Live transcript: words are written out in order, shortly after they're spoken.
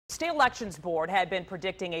State Elections Board had been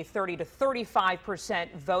predicting a 30 to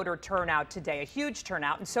 35% voter turnout today, a huge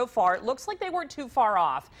turnout, and so far it looks like they weren't too far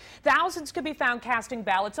off. Thousands could be found casting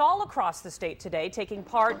ballots all across the state today, taking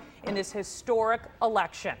part in this historic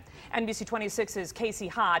election. NBC 26's Casey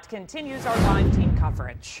Hott continues our live team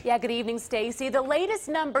coverage. Yeah, good evening, Stacy. The latest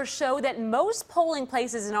numbers show that most polling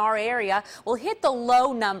places in our area will hit the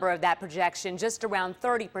low number of that projection, just around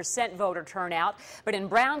 30% voter turnout. But in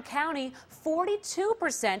Brown County,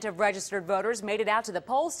 42% of registered voters made it out to the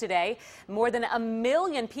polls today. More than 1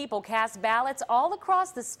 million people cast ballots all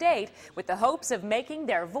across the state with the hopes of making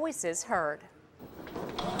their voices heard.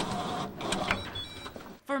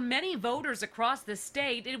 For many voters across the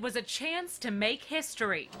state, it was a chance to make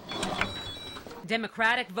history.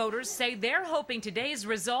 Democratic voters say they're hoping today's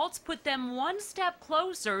results put them one step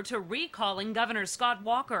closer to recalling Governor Scott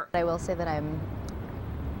Walker. I will say that I'm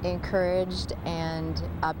encouraged and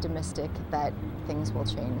optimistic that things will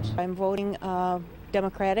change. I'm voting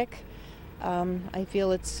Democratic. I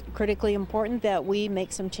feel it's critically important that we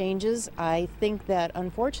make some changes. I think that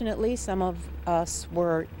unfortunately some of us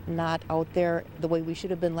were not out there the way we should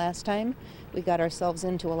have been last time. We got ourselves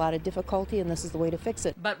into a lot of difficulty, and this is the way to fix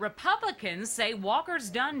it. But Republicans say Walker's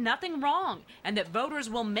done nothing wrong and that voters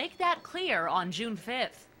will make that clear on June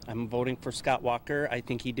 5th. I'm voting for Scott Walker. I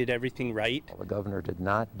think he did everything right. The governor did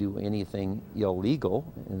not do anything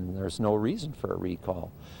illegal, and there's no reason for a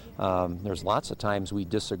recall. There's lots of times we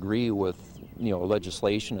disagree with,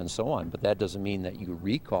 legislation and so on, but that doesn't mean that you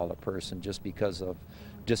recall a person just because of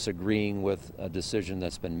disagreeing with a decision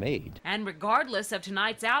that's been made. And regardless of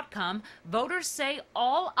tonight's outcome, voters say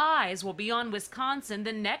all eyes will be on Wisconsin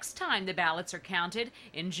the next time the ballots are counted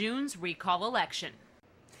in June's recall election.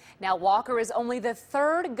 Now, Walker is only the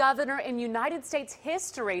third governor in United States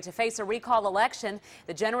history to face a recall election.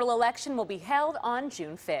 The general election will be held on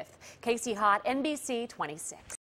June 5th. Casey Hott, NBC 26.